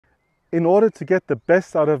in order to get the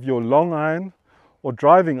best out of your long iron or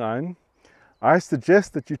driving iron, I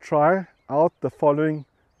suggest that you try out the following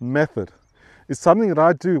method. It's something that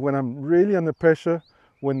I do when I'm really under pressure,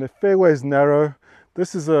 when the fairway is narrow.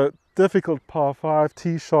 This is a difficult par 5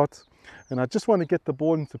 tee shot, and I just want to get the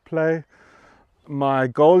ball into play. My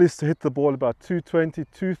goal is to hit the ball about 220,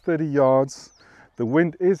 230 yards. The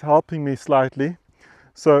wind is helping me slightly.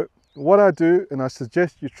 So what I do, and I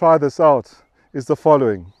suggest you try this out, is the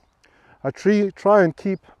following. I try and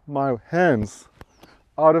keep my hands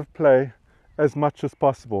out of play as much as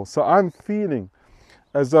possible. So I'm feeling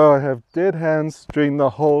as though I have dead hands during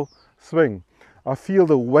the whole swing. I feel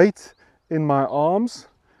the weight in my arms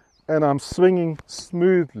and I'm swinging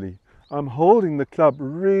smoothly. I'm holding the club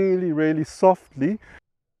really, really softly.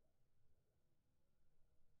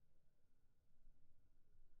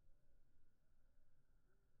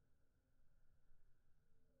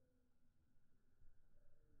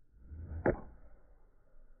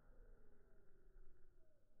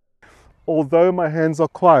 Although my hands are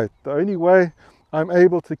quiet, the only way I'm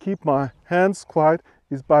able to keep my hands quiet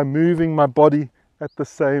is by moving my body at the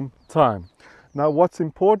same time. Now what's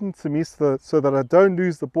important to me so that I don't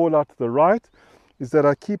lose the ball out to the right is that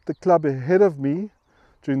I keep the club ahead of me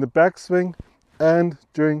during the backswing and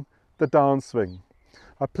during the downswing.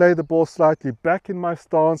 I play the ball slightly back in my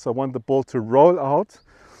stance. I want the ball to roll out,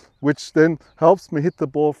 which then helps me hit the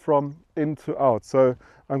ball from in to out. So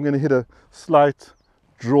I'm going to hit a slight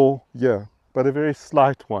draw here, but a very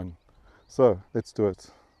slight one. So let's do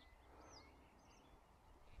it.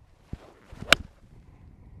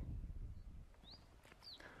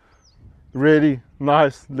 Really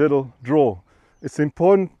nice little draw. It's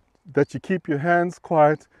important that you keep your hands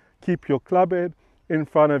quiet, keep your club head in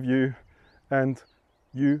front of you, and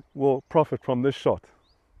you will profit from this shot.